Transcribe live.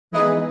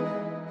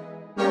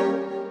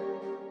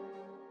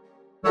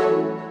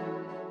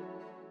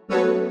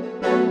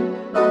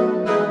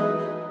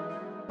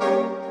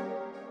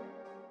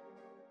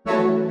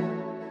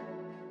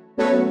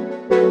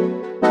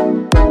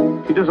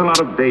a lot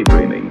of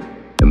daydreaming,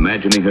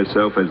 imagining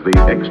herself as the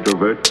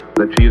extrovert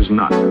that she is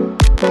not.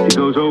 She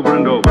goes over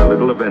and over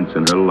little events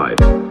in her life,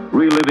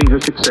 reliving her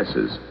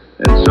successes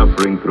and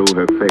suffering through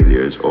her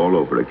failures all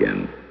over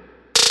again.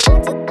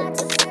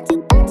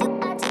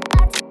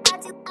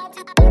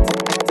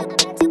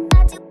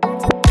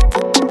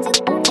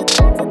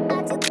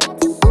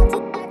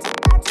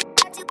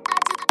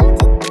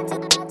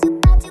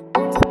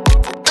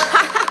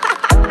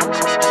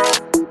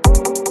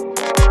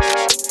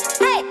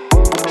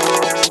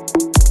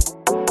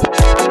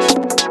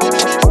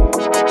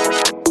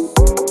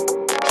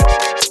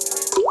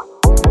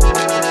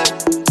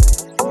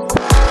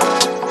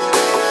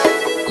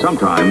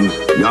 Sometimes,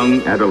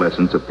 young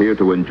adolescents appear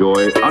to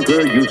enjoy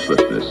utter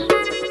uselessness.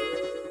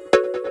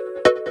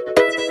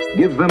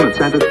 Give them a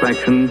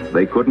satisfaction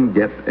they couldn't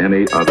get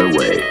any other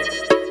way.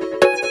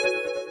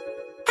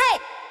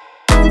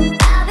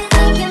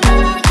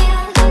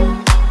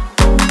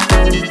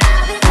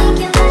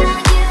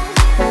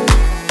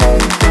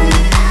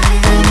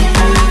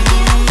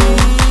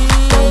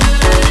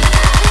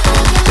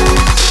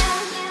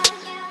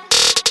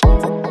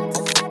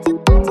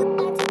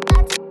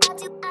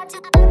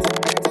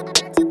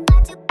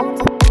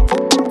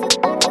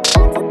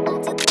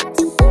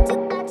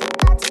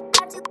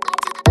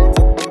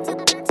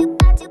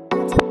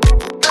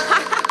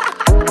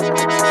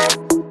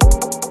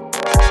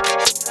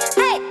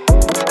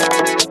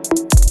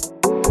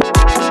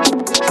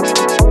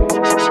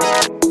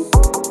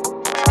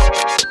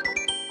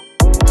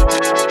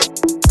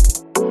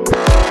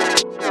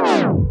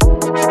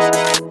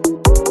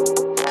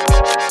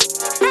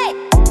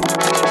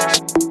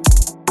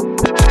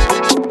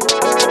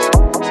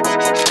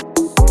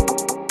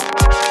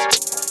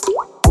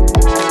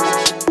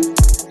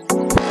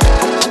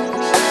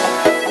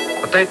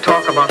 They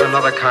talk about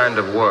another kind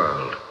of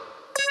world.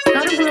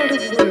 Not a world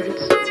of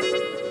words,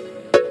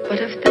 but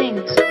of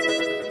things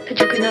that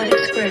you cannot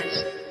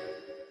express.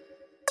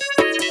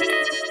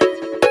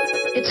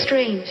 It's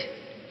strange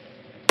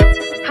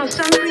how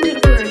some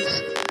printed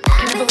words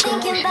can evoke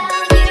emotion.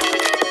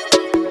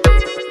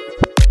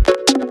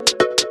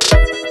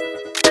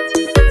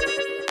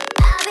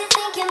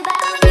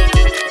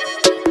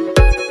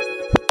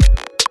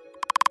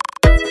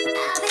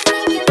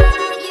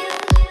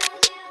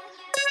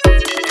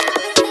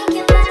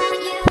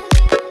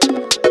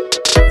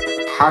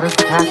 How does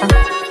it happen?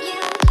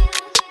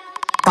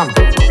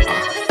 Someday will come.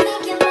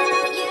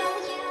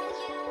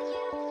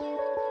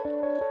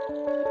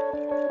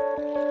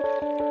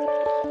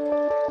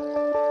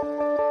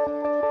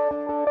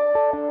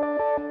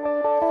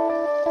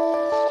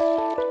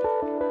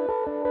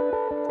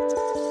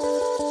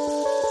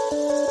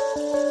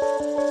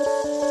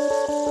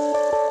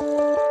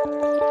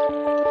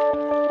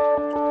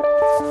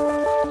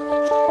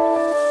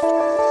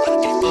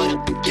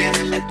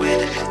 Beginning, like where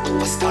the hell do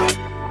I start?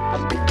 I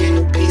begin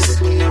to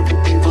pieces when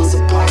everything falls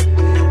apart,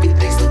 when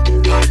everything's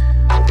looking dark.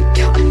 I'll be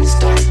counting the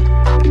stars,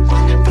 I'll be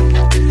running from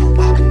nothing, no,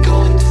 I'll be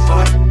going too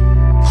far.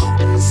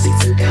 Hoping the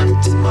seats are down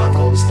to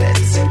tomorrow,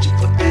 steady searching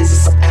for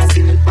answers. I'm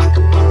asking if I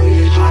can borrow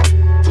your heart.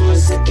 For a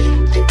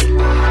second, thinking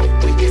about how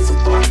did we get so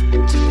far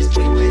into this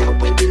dream where I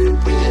went in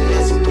and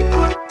realized what we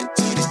are.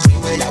 Into this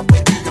dream where I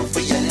went in and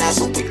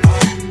realized what we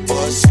are.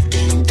 For a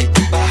second,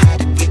 thinking about how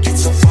did we get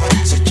so far,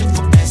 searching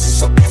for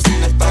answers. I'm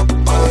asking if I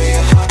can borrow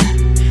your heart.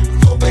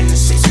 Hoping to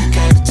see some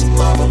kind of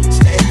tomorrow.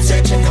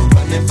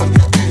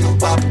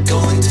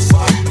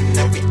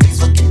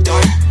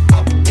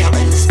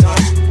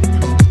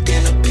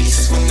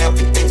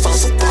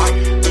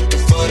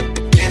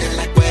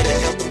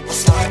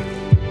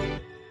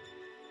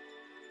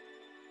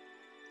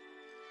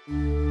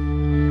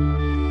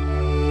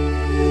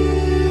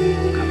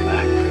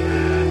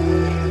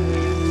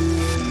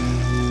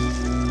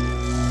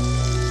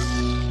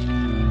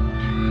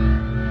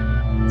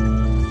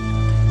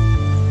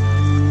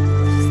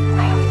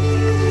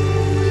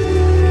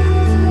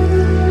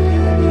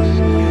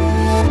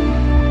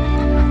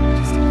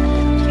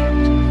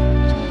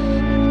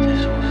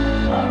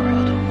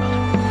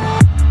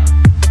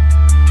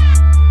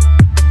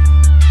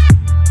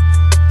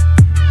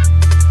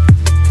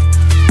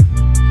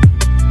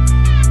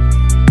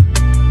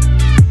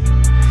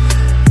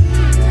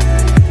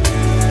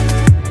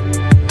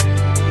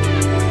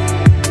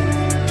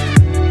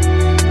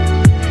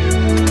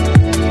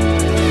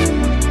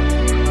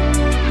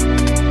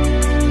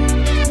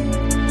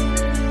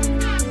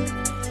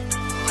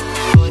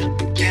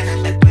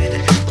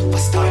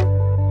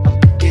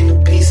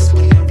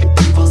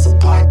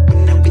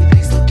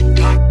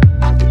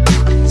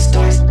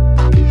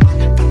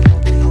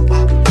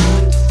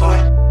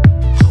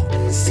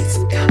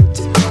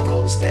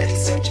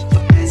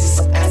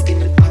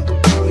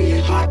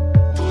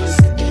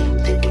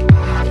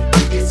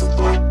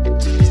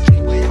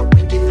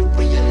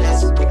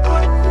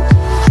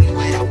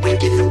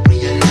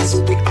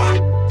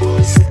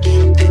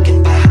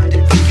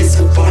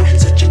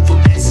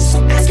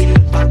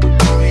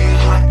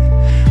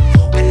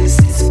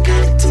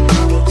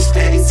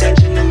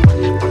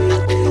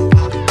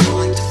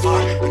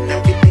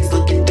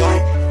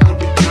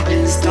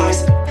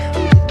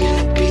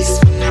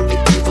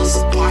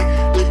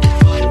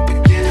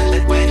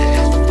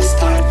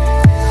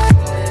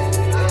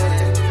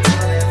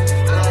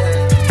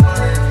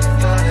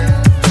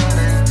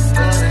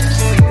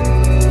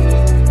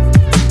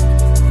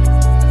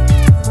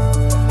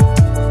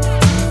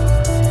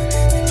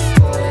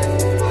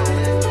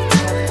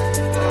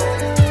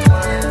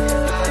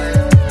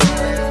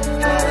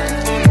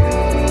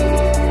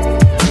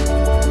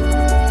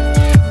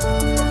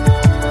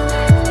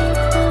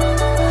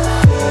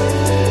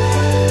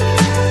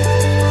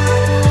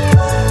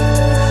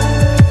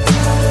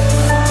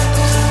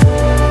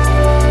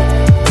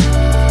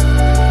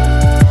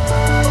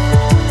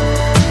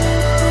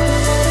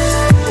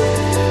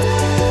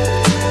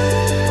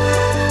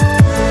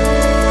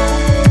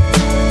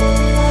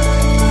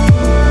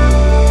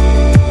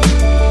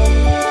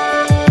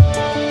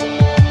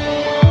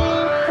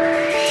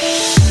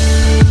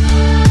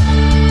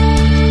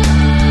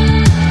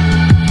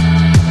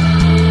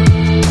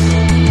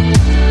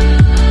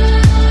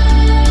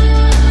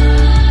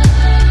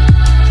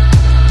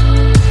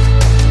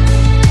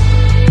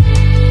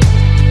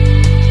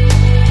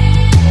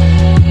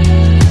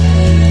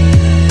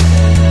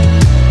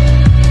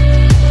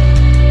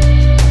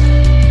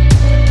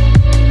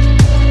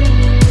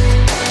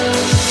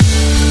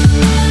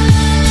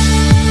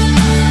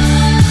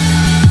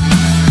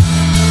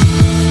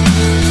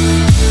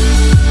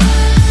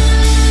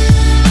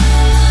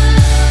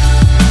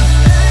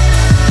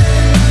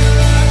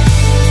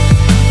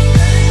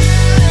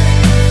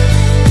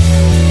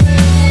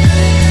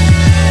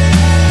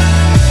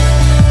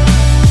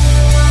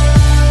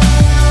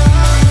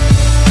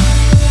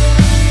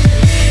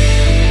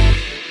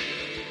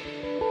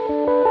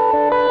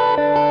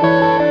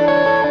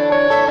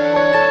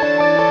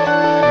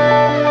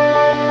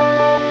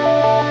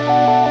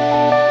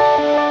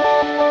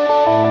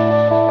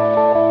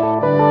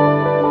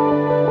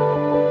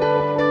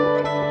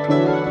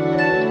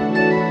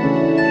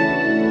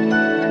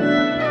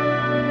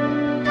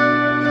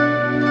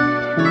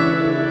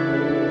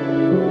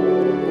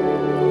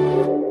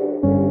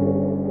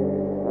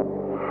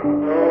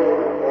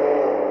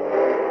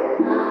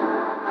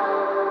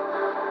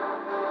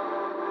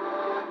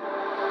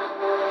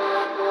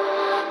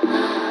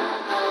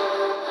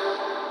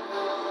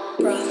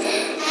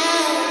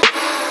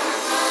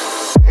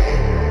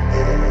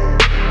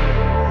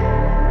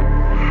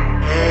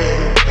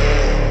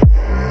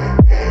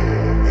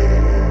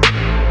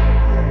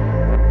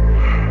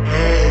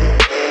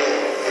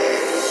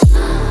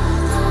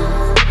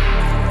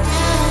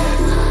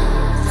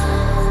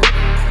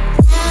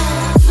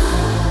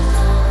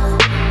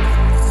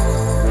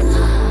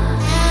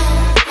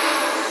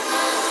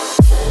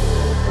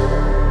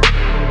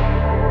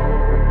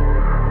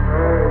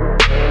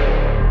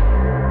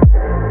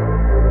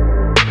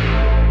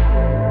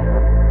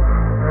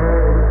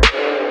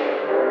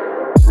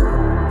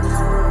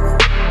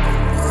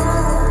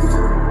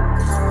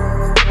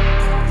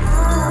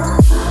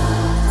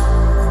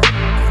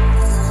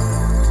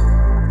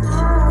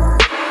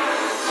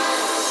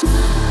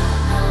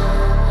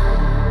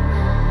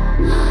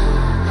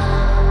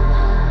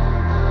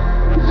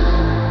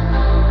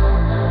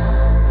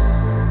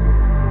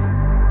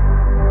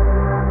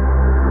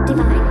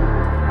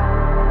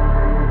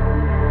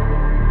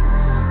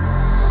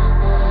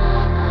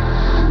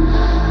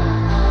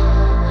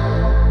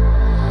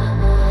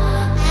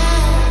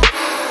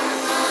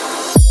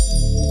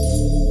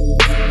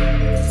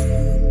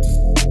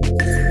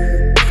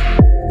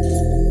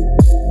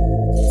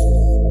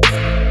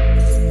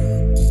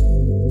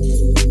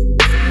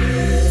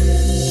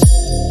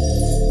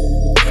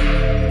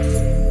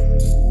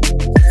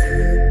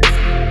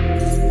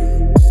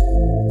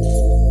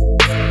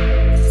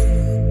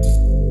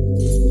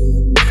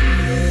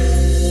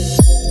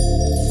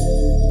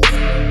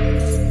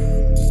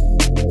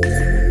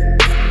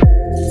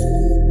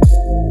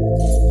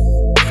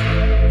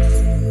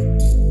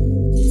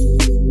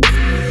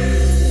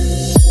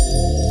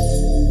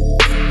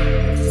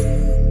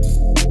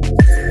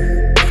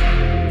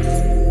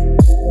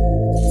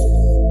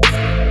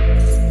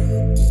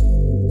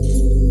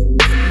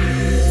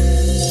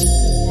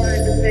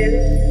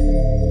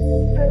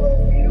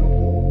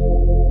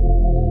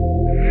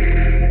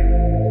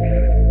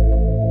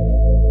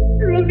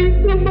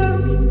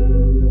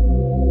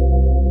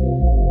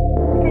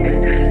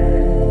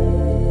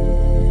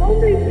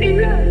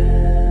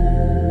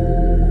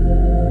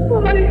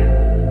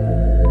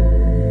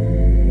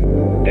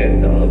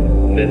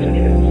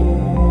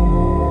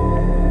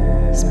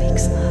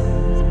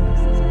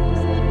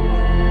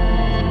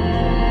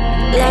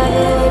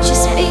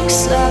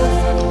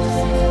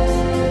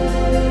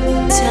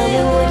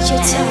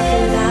 you're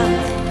talking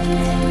about.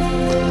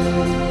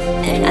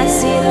 And I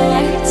see the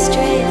words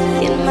drip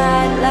in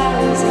my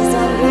lungs as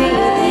I'm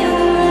breathing.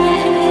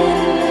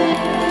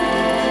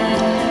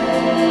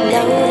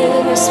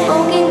 Loading a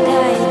smoking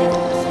gun.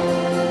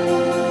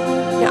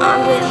 You're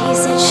armed with he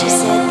said, she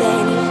said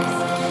then.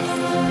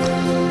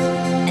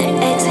 And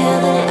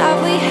exhale the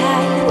love we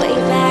had way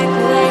back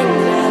when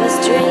I was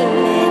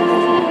dreaming.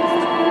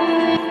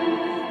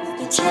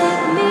 You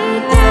take me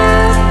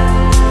down.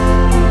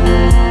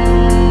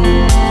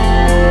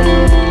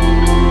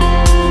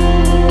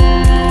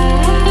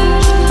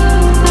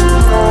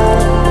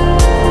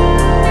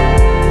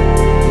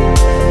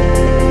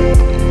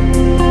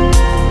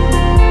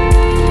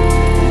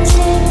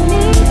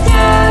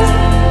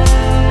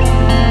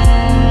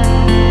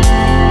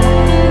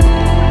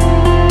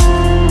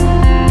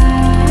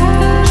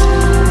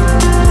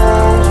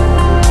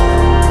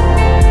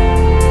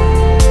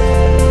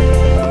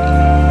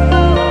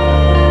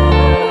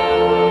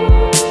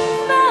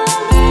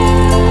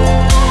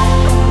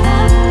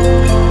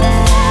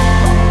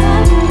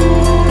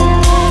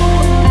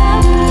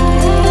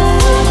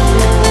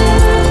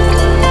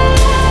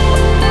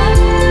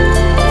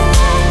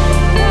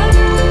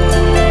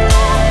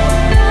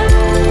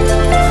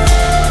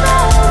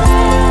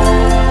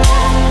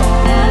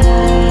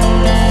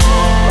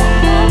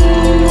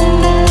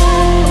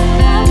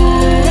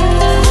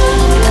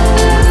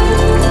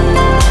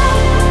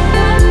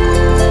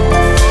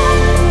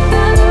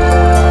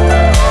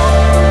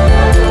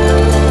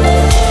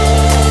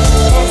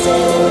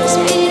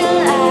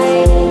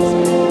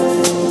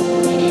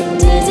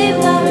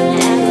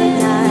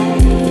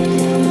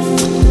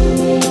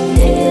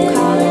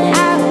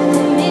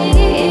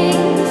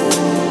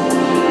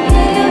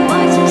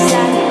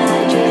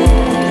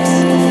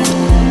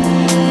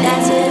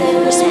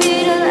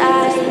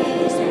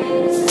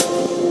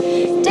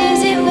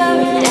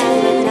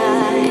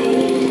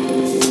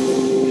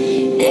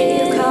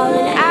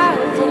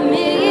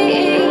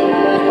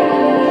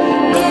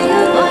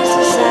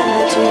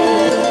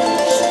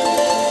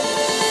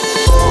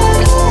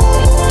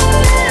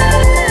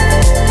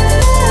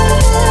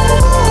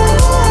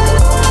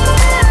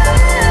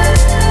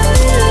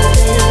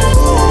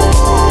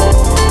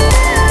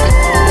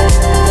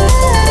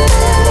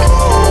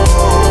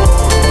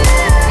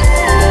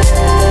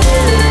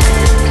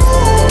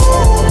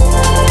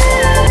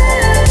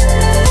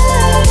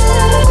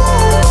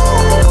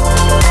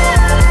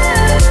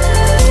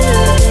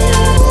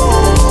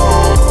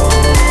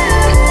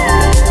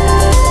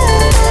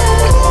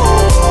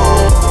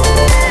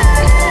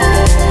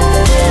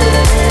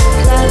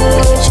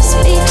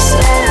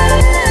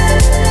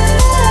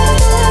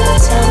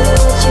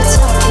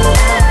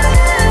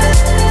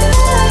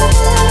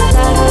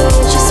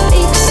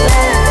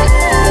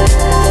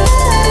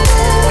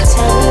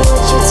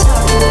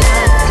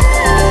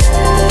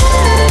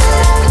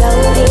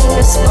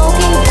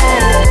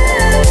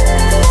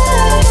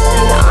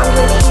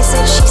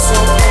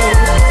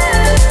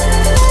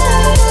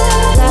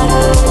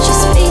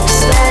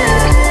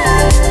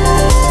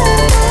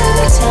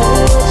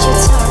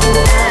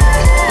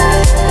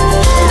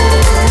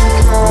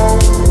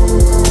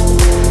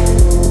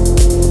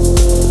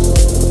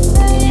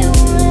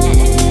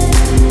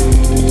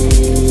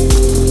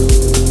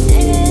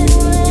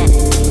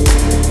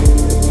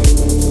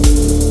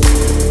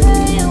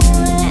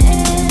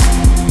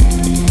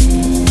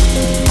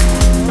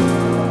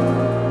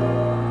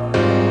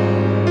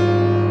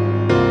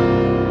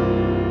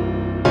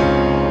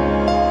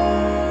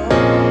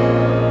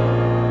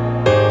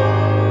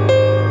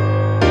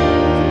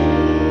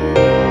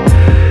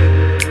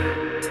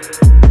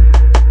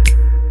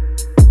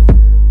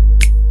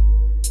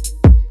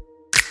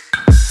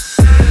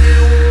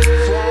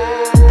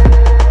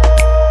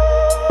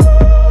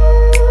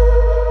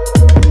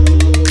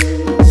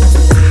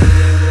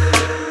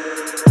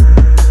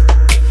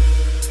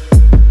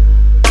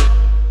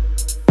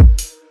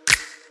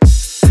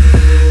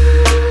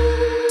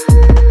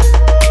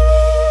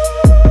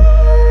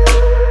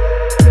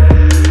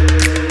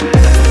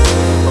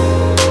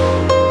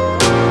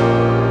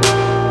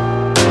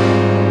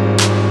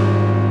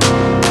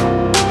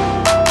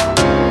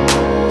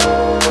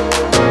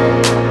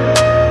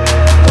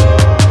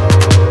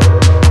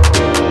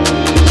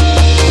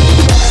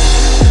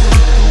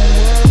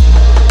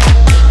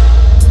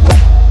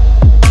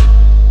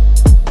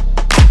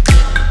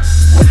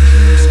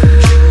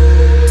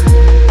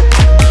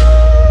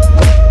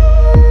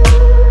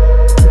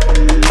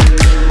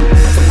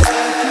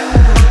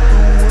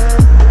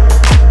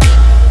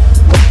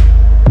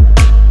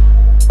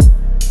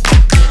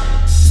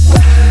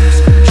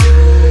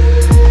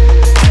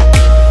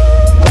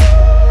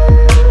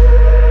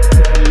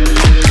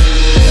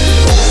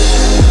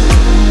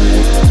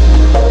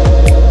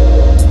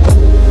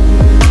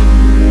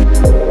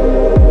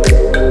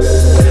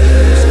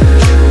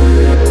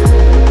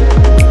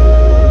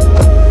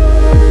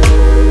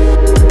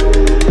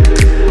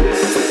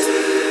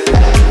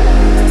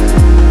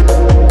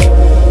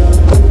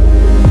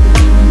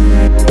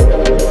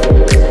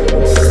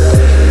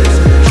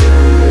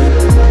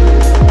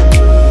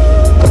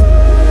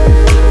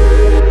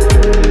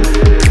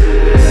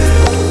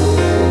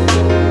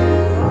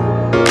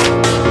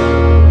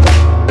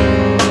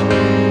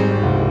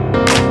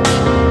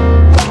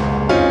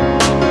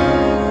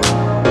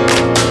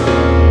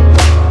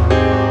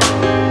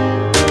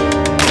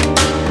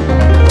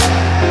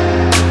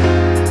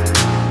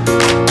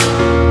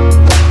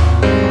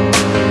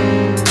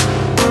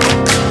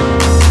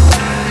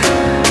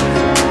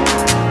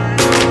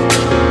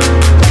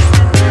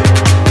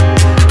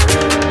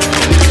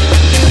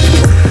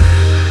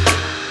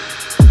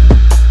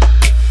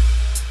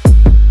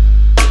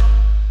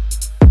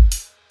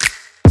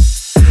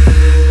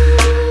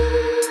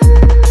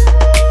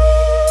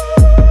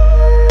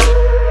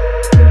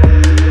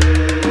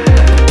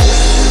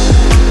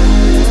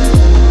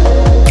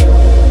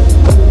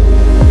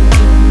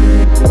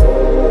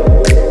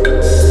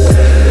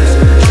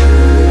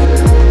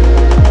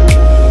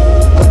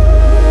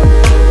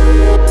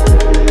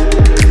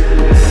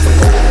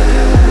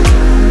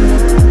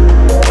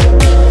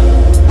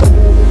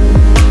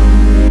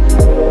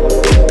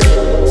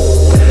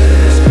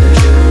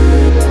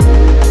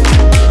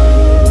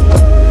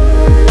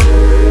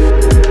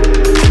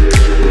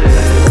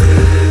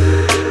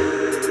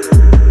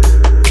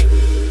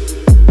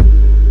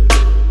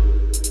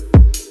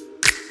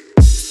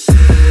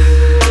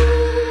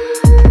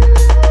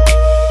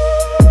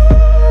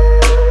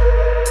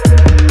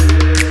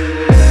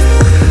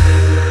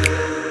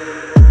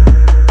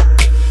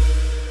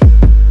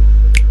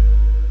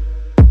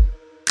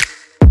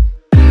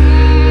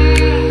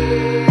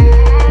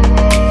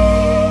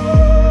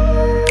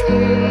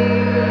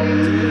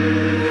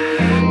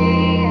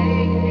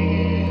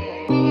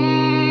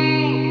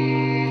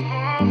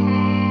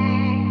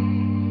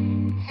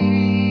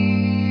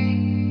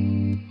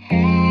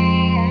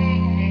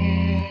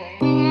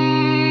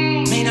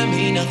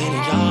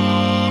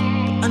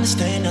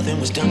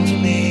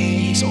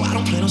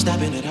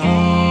 stopping at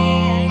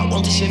all. I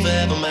want this shit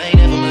forever, mine,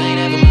 ever mine,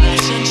 ever mine.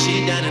 Shutting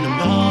shit down in the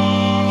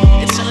mall.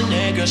 And telling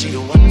that girl she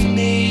the one for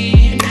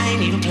me. And I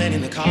ain't even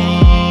planning the call.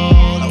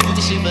 I want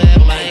this shit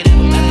forever, mine,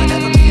 ever mine,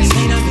 ever mine. This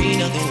may not be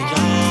nothing to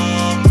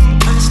y'all.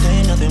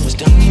 Understand nothing was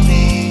done for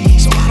me.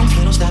 So I don't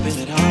plan on stopping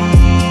at all.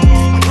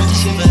 I want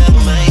this shit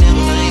forever, mine,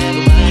 ever mine,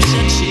 ever mine.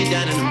 Shutting shit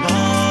down in the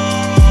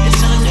mall. And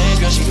telling that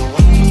girl she the one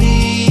for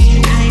me.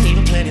 And I ain't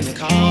even planning the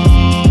call.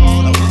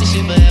 I want this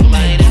shit forever,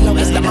 mine, ever mine.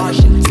 It's the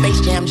Martian,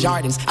 Space Jam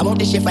Jordans. I want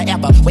this shit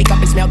forever. Wake up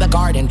and smell the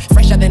garden,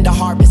 fresher than the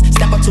harvest.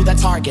 Step up to the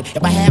target.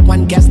 If I had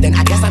one guess, then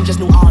I guess I'm just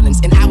New Orleans.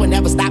 And I would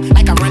never stop,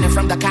 like I'm running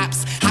from the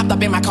cops. Hopped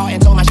up in my car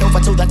and told my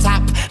chauffeur to the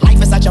top.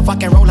 Life is such a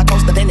fucking roller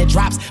coaster, then it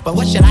drops. But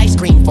what should I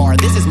scream for?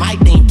 This is my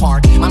theme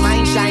park. My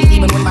mind shine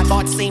even when my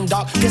thoughts seem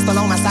dark. Pistol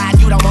on my side,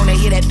 you don't wanna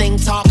hear that thing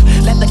talk.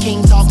 Let the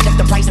king talk, check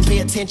the price and pay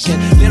attention.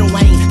 Lil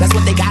Wayne, that's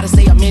what they gotta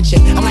say or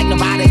mention. I'm like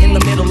Nevada in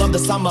the middle of the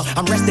summer.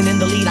 I'm resting in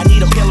the lead, I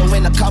need a pillow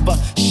and a cover.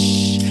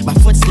 Shh. My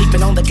foot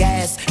sleeping on the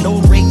gas. No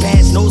brake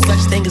pads, no such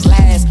thing as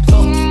last.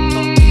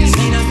 This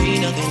may not be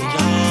nothing to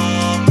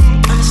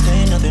y'all.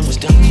 Understand nothing was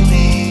done for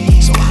me.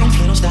 So I don't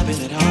plan on stopping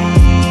at all.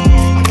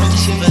 I want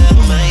this shit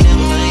forever, mine,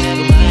 ever mine,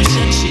 ever mine.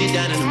 Shutting shit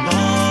down in the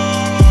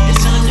mall. And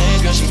telling that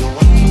girl she the one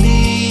for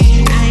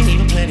me. And I ain't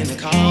even planning the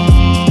call.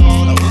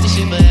 I want this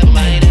shit forever,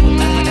 mine, ever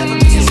mine, ever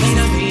mine. This may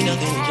not be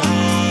nothing to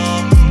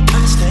y'all.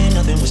 Understand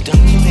nothing was done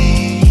for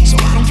me. So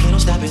I don't plan on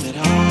stopping at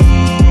all.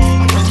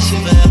 I want this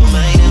shit forever,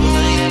 mine, ever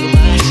mine, ever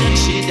mine. Shutting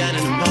shit down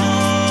in the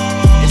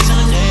mall. And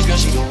telling that girl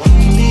she the one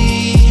for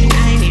me. And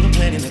I ain't even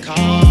planning the call.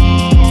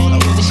 I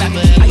want this shit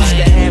forever. I used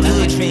to have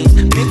hood dreams,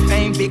 big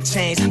fame, big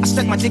chains. I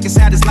stuck my dick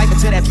inside his life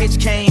until that bitch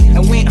came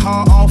and went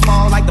hard all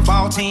fall like the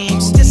ball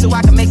teams. Just so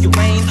I can make it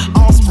rain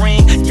all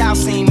spring. Y'all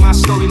seen my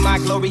story, my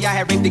glory. I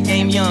had raped the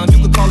game young.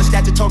 You could call it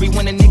statutory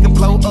when a nigga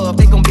blow up.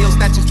 They gon' build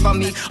statues for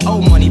me.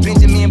 Old money,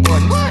 Benjamin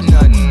Button, what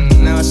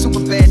nothing. Nah, super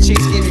bad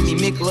chicks giving me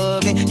Mick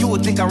loving. You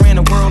would think I ran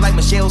the world like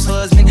Michelle's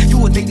husband. You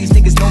would think these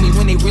niggas know me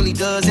when they really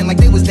doesn't. Like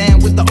they was down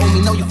with the old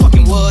me. No, you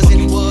fucking wasn't.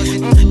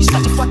 You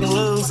such a fucking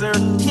loser.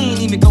 He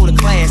ain't even go to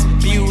class.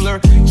 Bueller.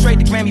 Trade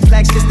the Grammy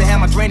plaques just to have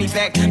my granny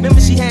back. Remember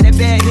she had that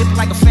bad hip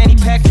like a fanny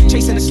pack.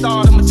 Chasing the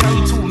star, I'ma turn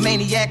you to a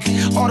maniac.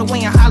 All the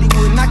way in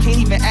Hollywood and I can't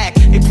even act.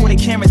 They pull their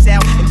cameras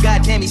out and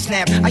goddamn he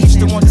snap. I used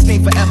to want this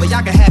thing forever,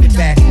 y'all can have it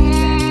back.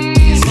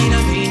 This may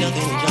not be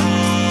nothing to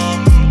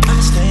y'all.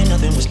 Understand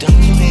nothing was done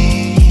for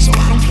me. So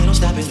I don't plan on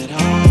stopping at all.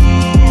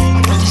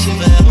 I want this shit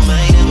forever,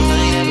 mine, ever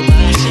mine, ever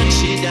mine. Shutting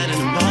shit down in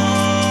the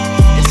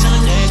mall. And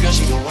telling that girl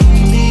she the one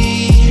for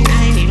me. And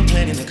I ain't even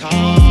planning the call.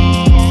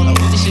 I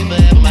want this shit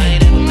forever,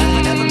 mine, ever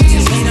mine, ever mine.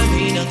 This may not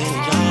be nothing to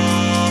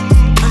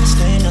y'all.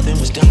 Understand nothing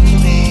was done for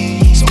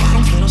me. So I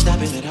don't plan on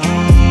stopping at all.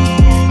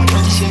 I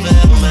want this shit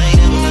forever, mine,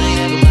 ever mine,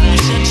 ever mine.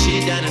 Shutting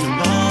shit down in the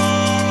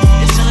mall.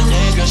 And telling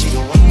that girl she the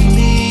one for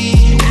me.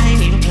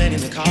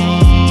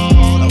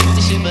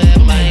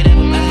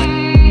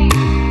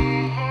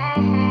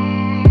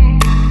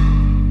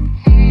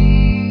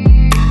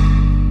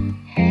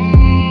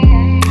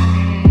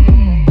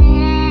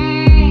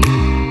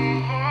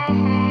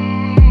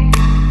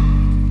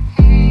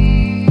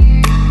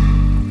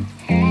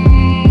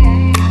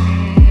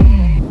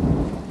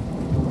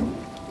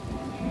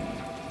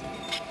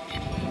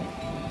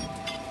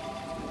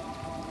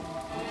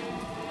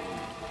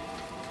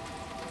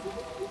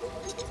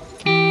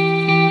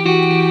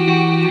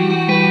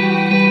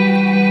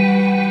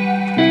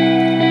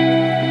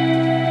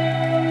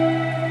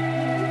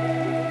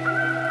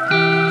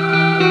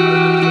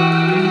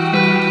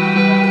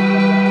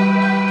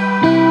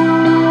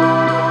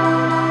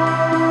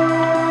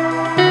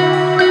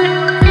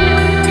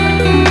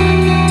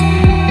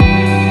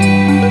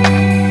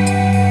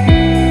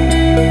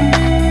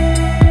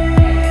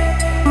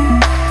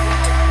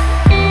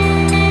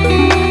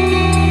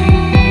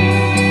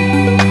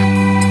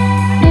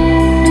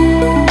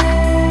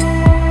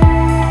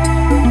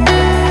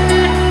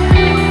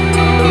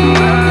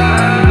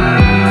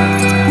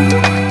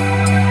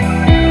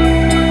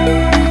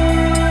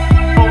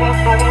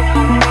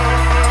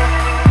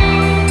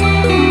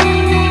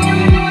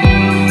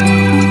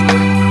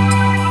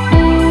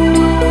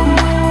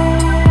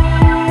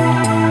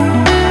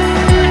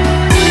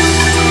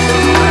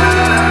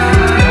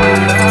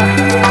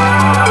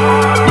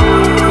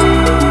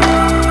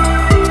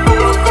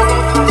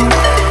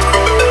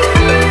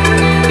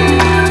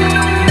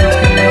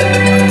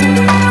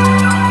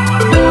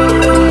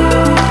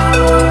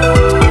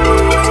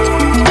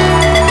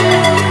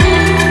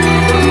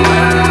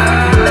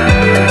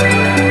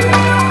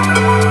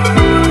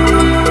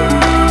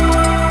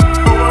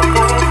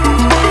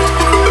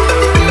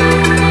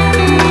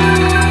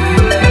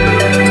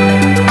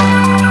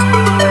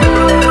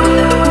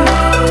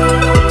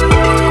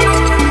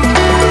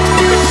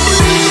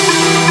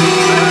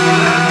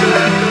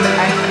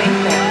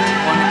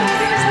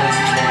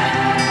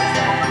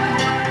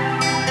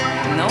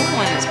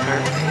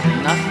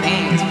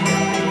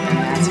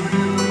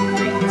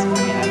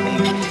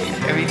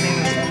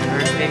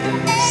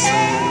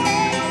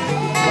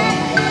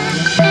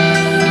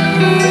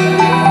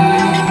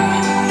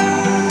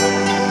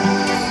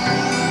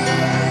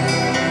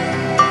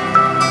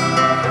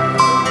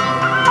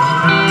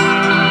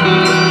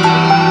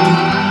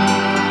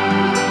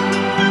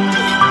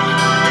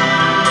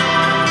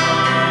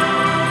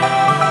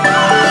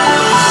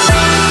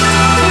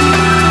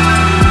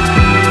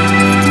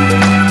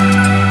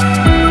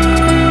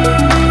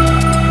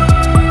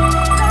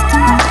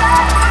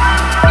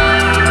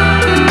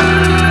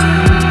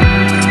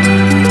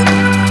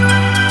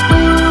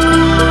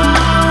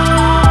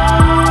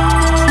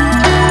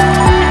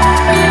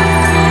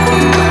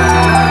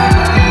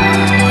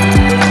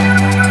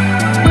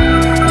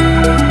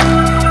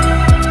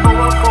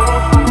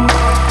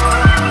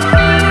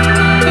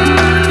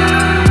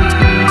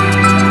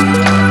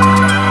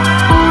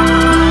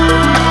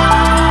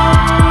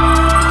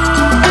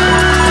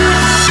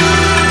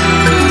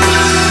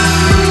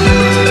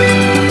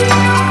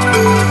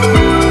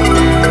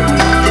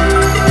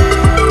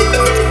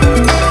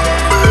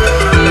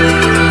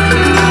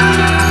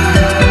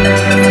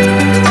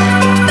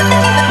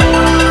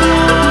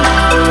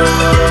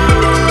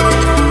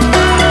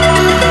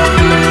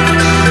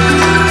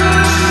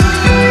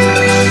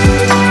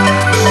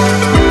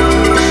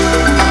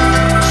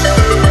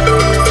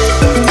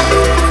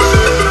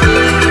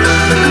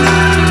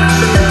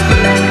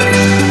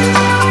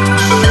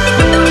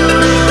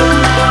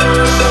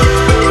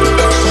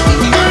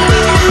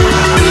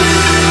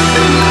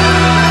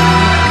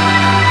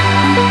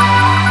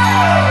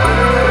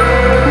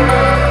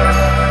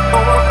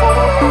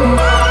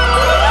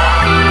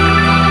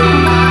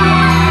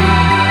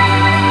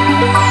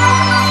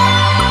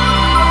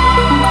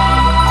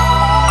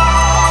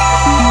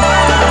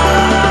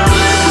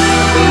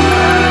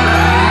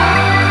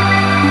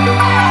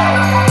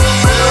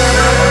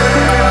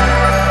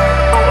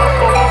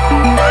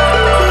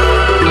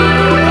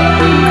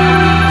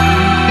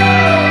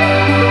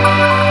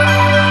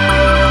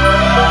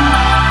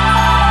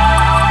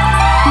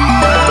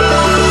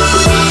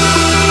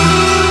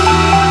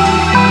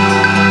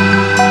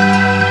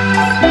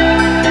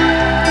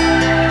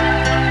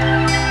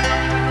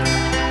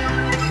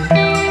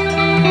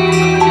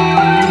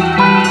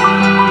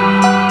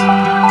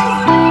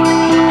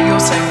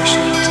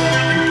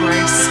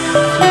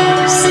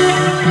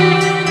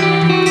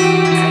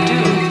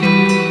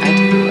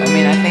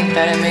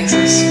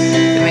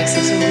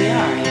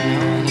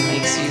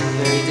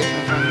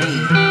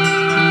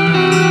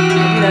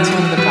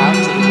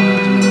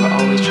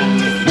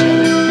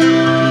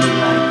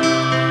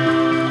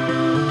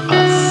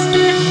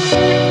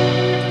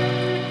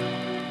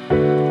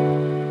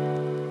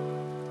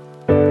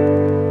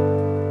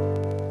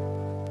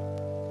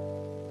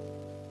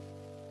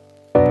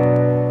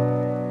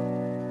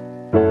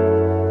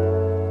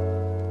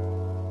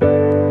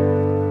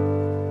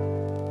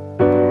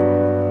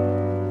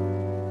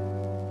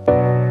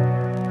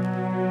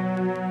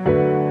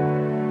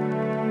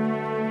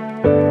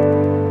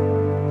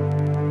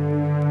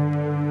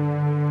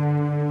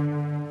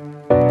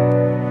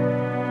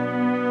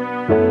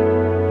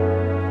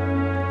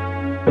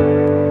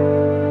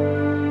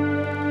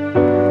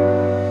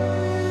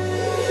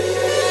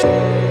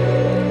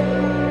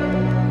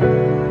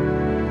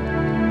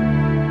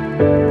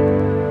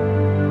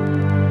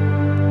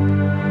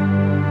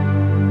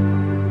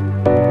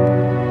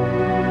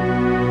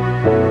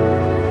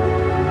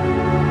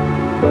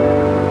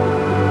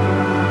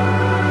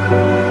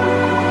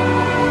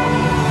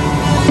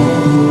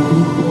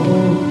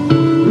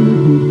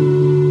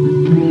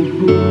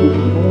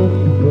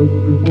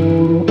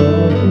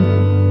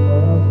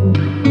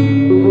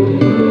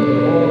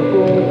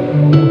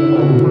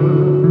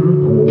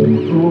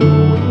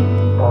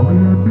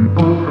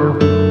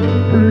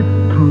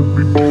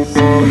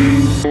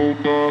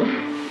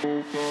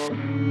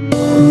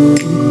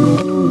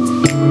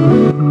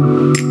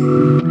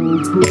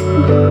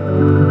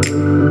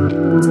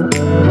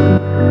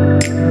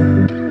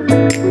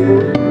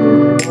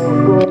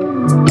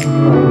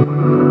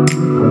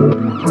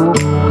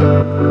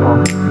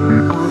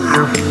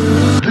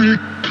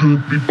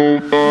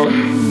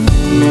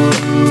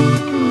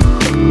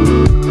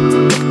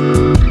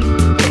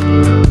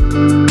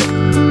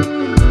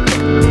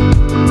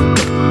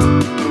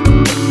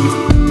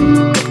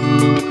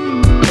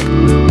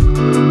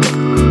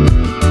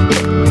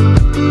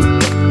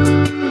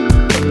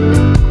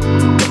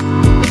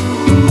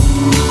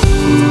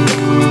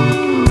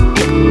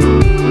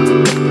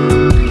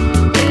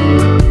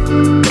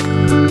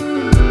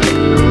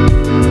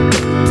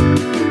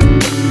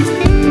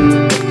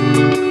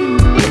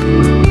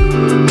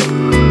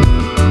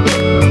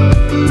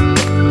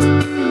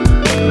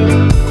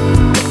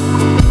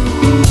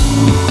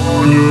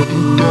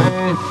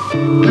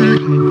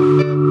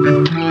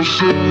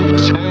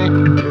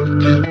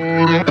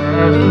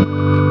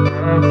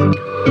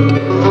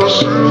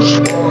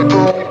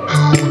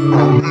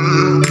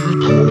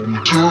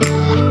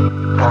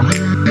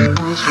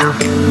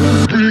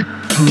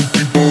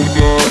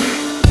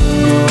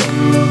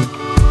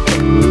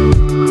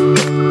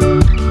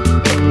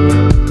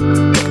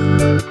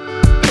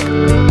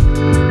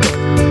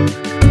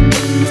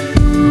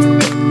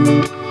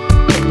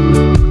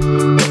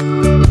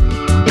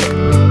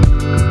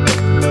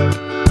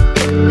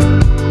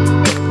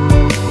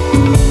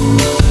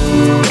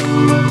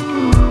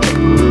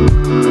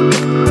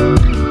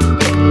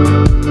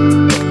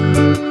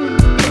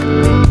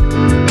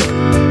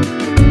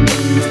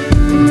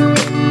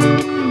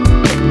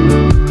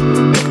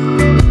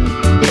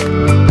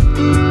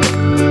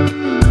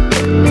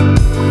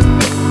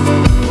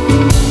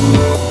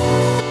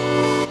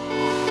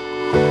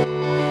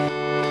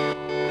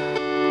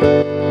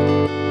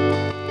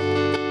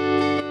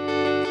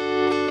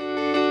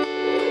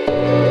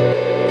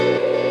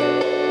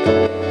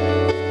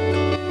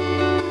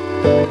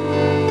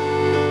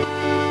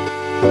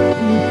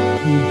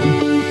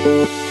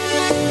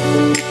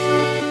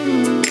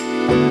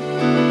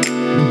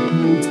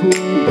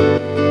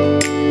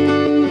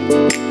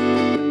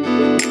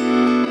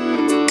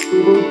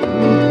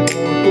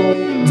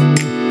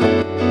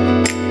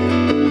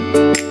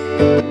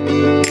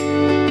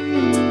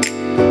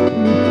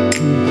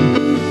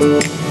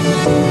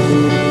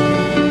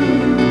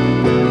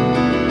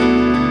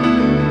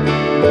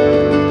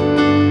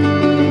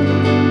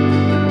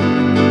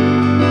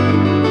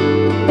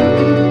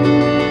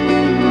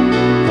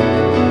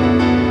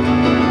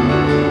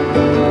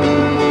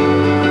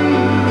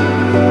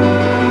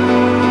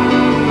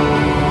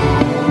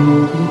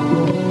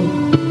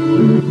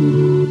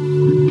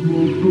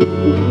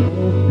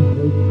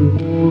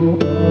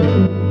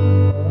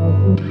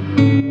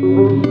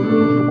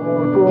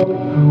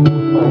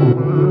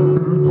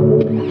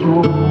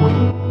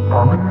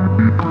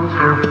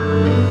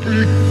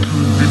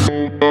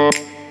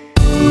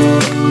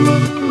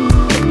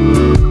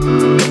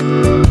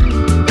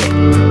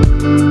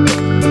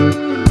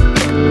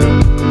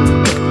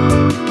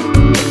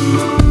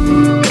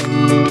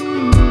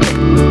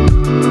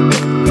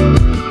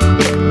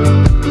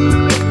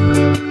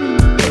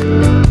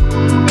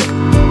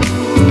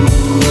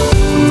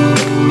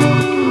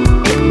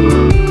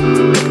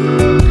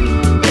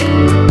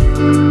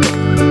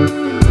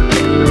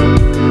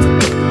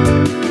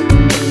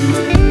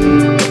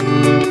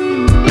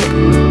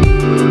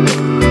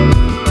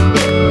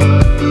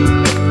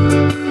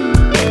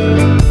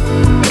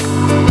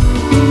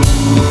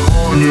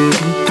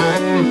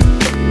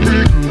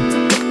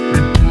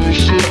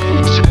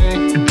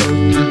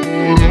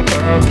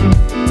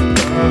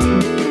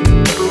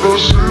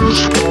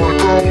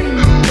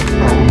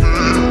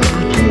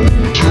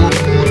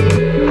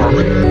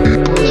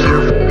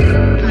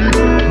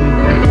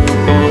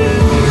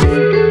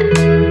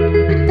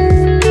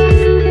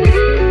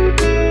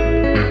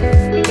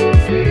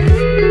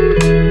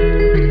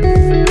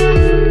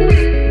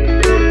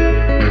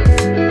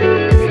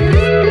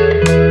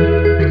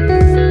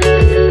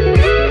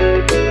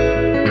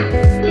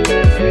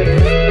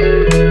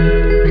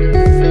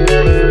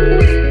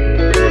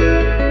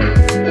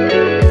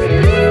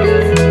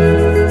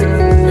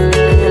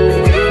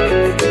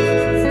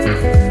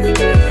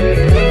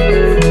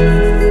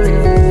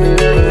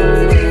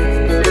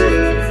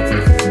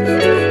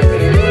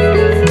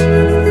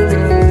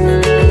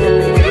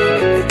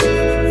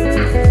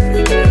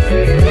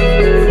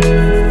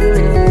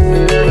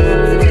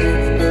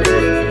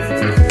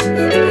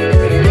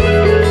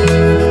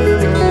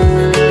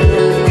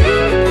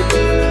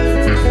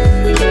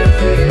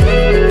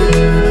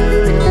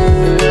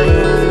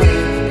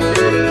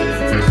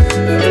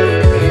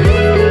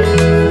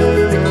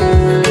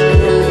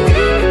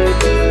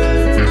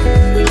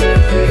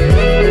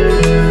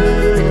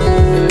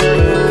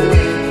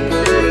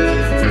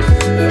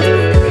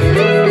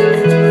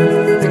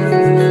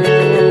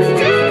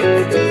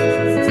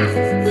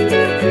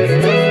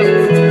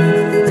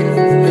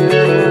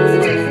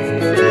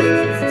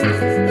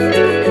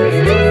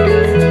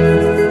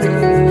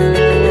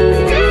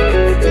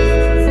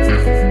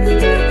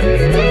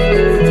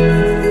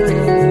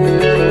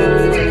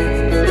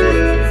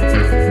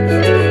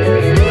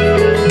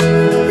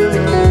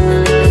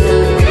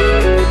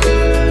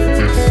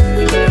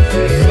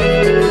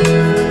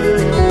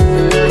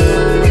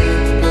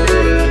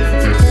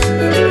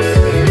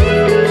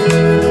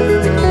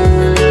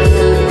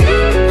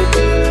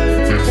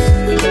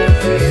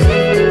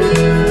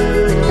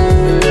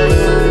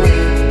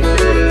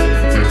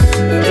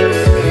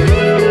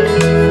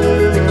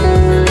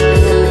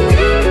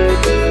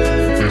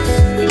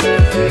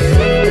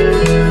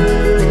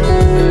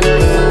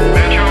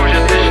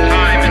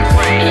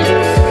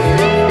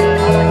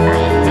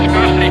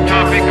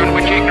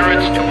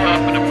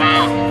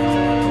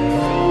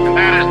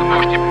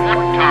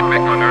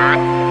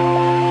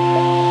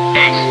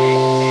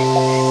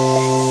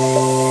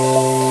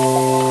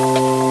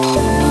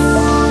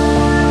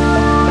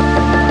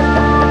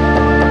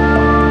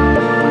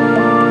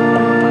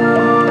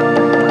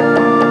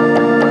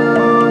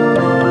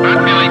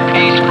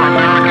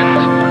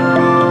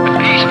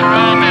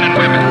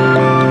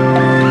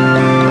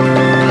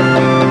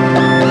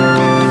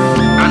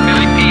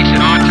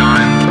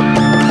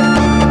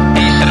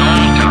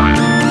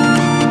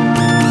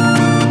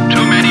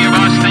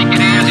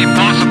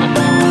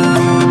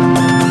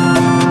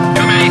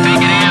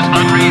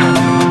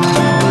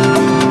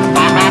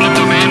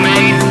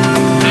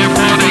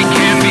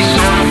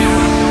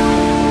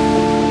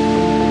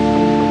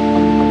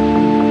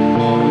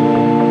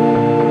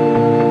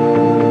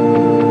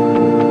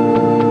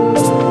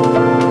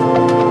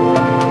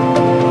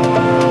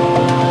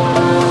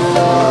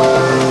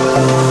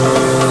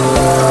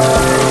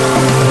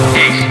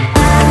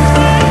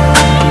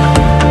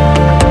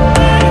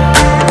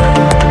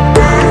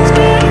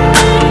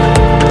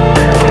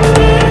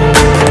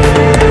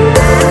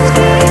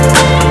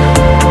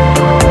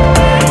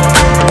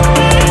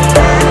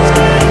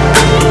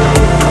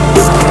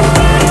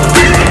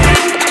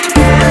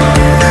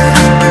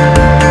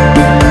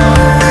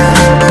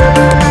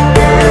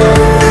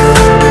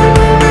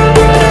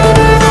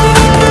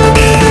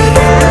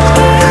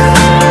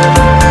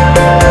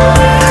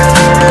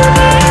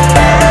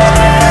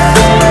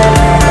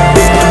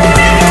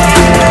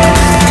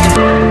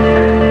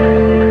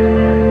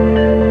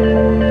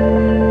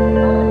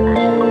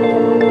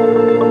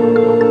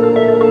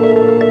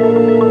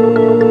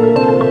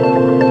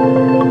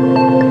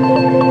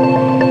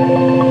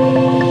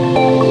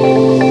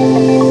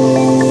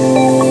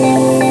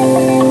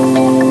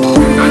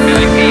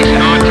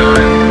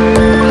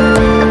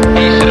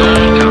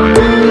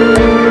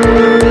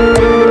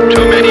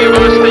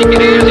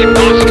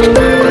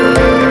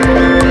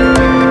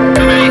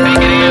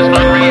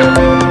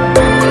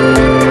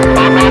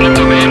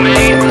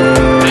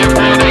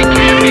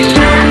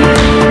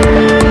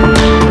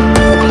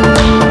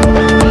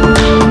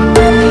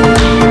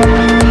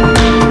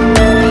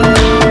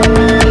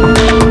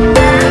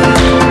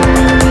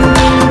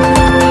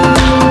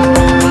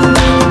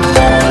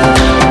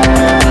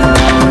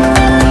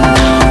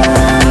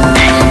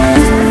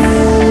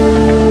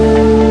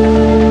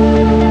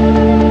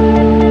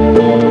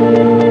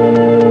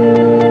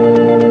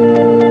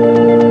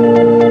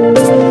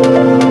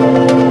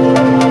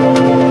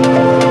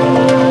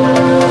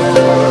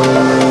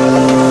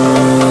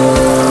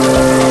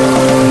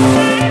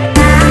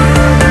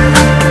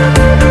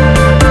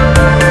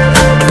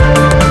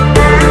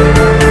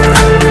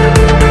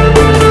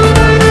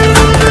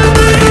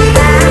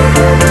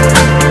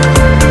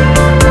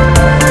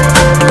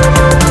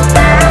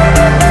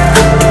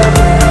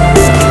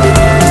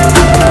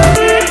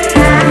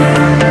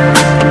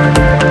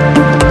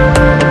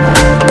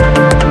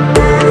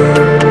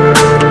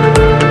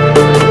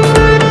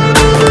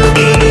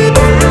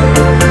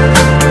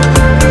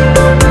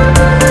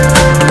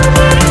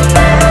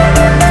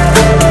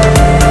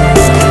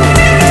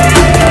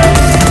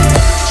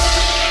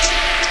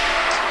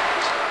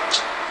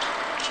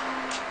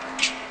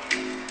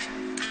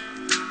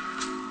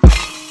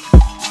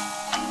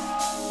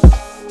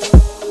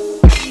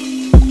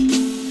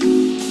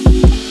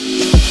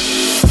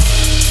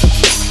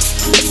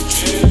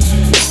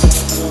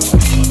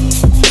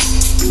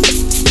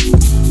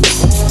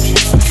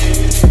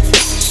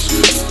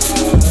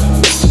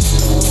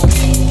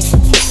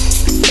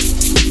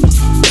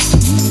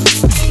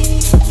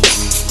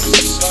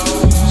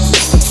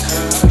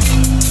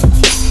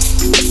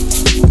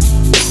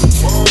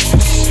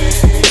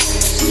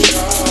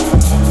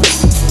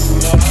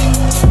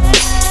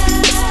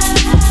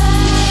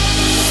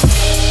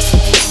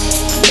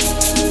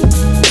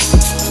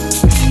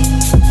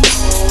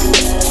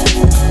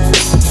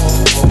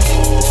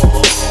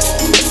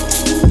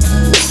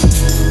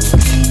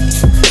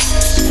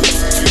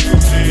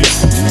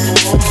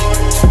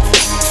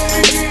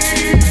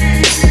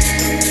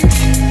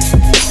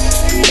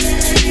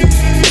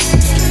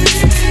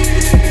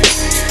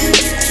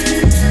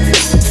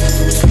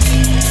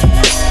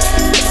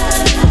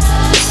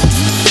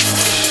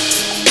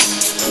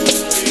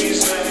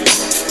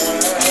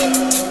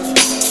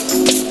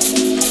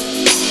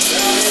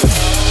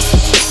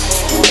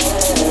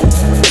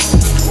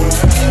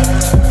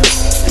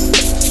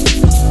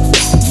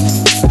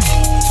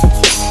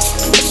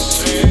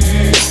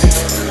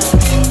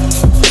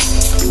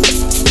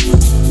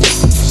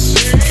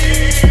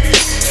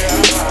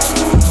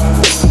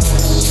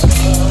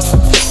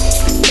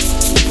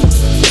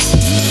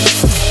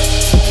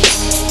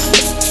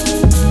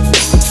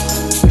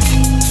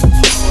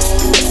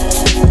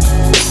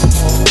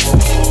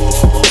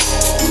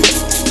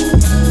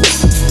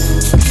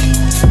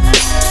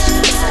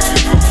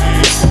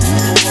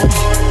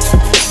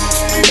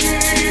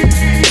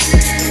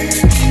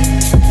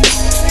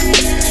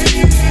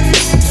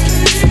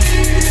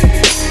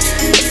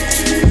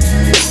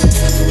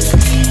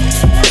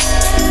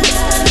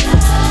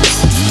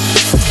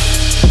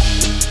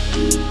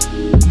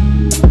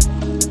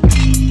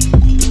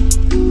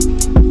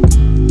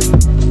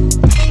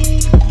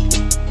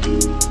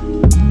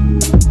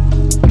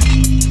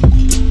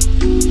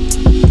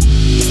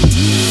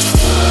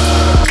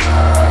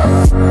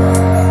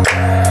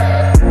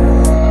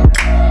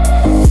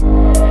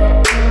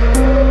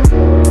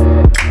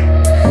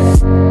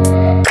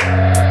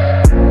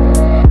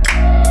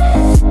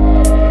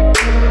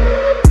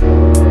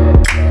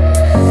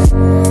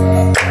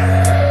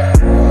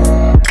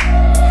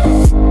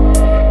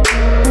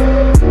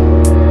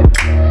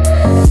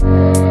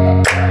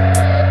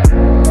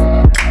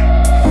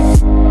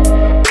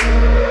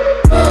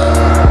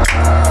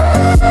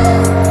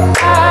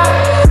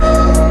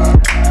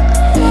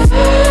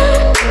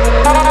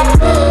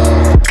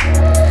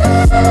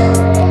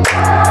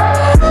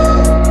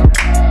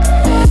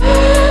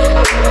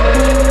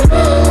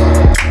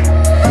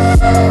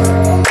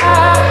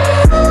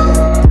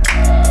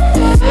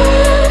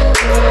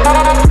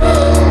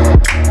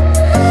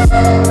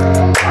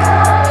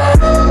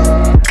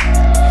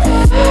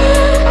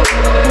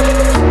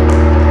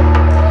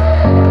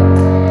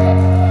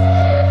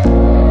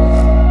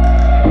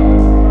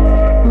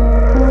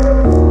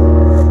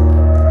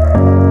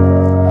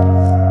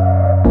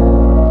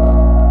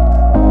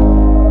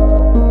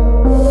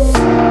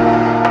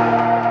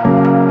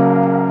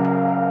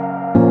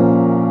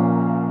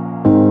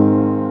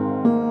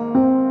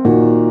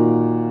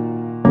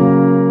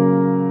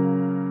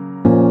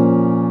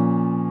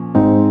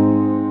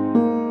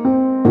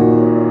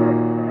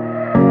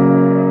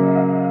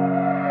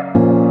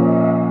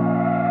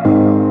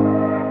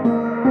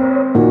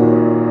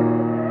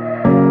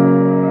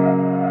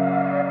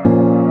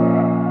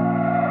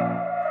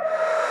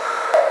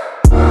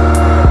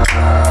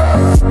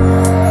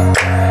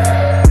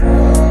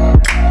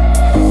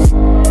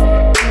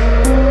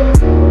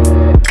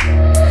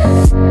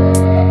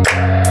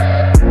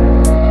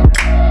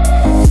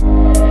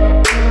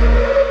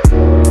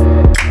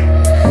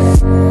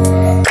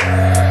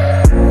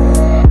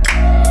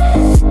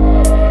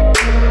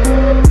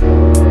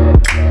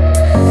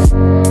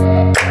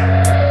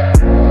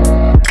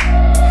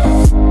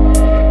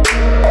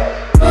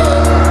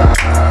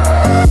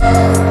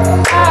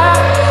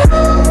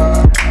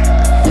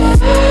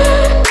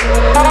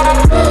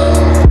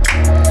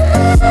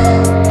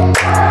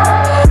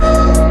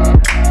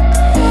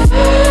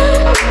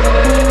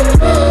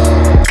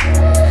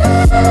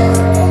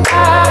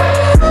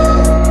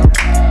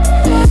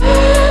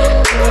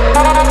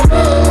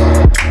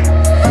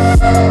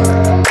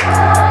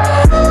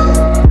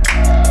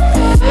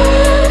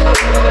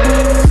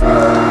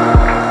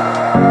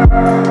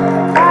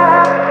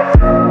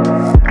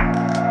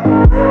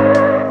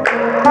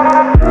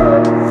 Thank you.